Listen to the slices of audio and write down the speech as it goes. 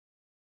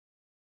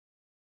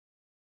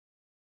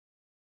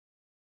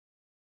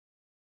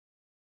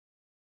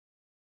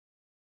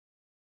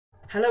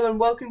Hello and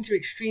welcome to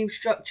Extreme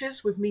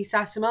Structures with me,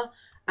 Satima,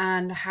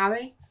 and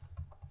Harry.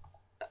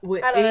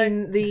 Hello.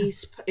 In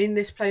this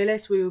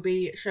playlist, we will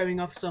be showing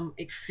off some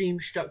extreme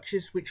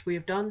structures which we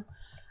have done.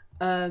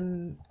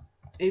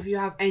 If you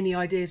have any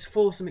ideas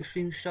for some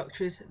extreme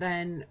structures,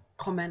 then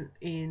comment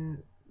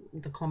in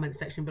the comment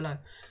section below.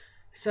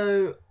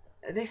 So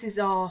this is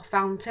our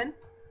fountain.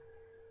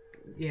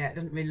 Yeah, it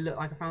doesn't really look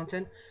like a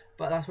fountain,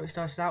 but that's what we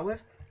started out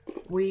with.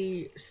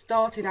 We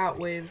started out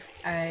with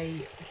a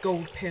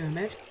gold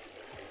pyramid,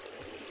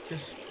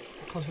 just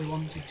because we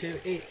wanted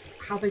to.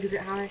 How big is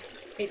it, Harry?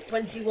 It's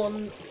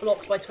 21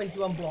 blocks by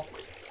 21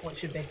 blocks, what it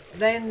should be.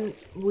 Then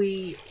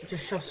we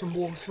just shoved some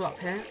water up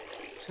here,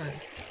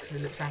 because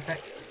it looks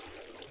epic.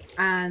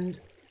 And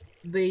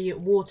the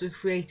water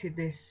created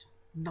this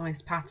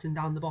nice pattern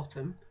down the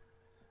bottom,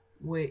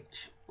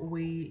 which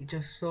we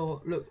just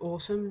thought looked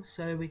awesome.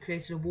 So we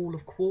created a wall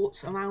of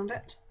quartz around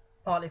it.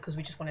 Partly because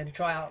we just wanted to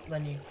try out the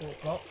new quartz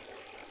block.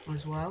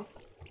 As well.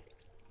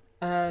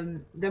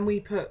 Then we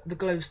put the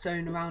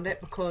glowstone around it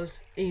because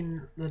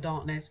in the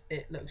darkness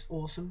it looks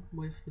awesome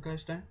with the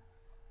glowstone.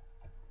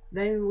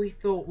 Then we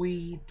thought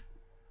we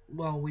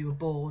were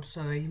bored,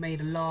 so we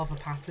made a lava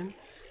pattern.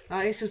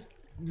 This was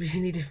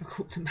really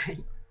difficult to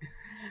make.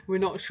 We're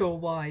not sure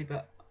why,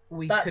 but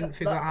we couldn't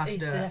figure out how to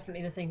do it. That's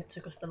definitely the thing that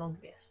took us the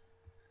longest.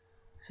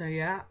 So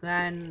yeah,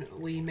 then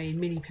we made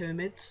mini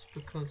pyramids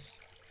because...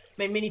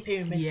 Made mini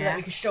pyramids so that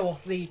we could show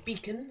off the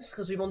beacons,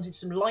 because we wanted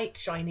some light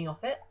shining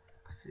off it.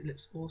 It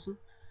looks awesome.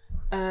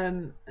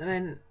 And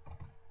then,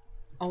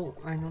 oh,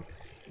 hang on.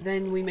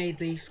 Then we made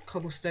these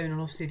cobblestone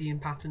and obsidian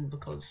pattern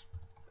because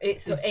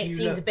it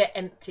seemed a bit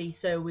empty,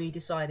 so we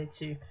decided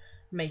to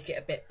make it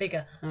a bit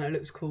bigger. And it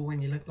looks cool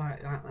when you look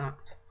like that.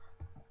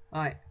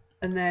 Right,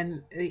 and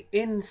then the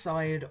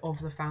inside of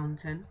the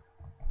fountain,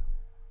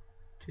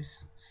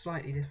 just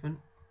slightly different.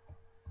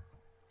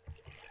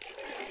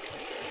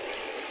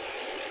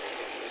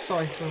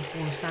 Sorry for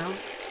all the sound,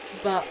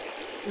 but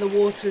the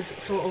water's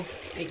sort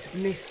of, it's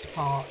mist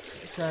part,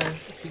 so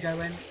if you go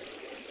in,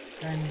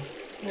 then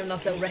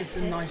nice little rest. Just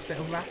a nice bit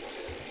of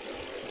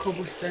rest.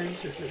 Cobblestone,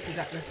 so it looks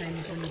exactly the same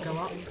as when you go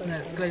up.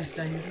 No,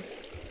 glowstone.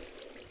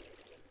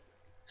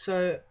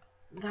 So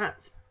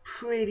that's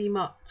pretty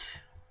much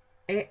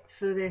it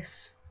for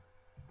this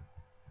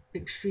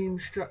extreme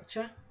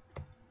structure.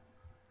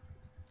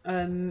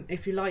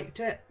 If you liked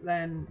it,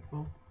 then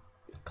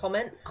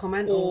comment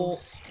or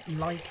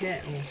like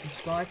it or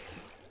subscribe.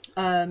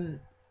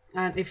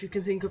 And if you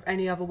can think of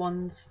any other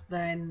ones,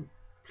 then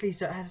please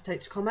don't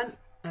hesitate to comment,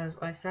 as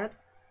I said.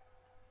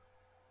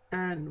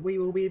 And we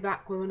will be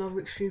back with another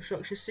extreme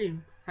structure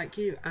soon. Thank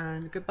you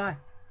and goodbye.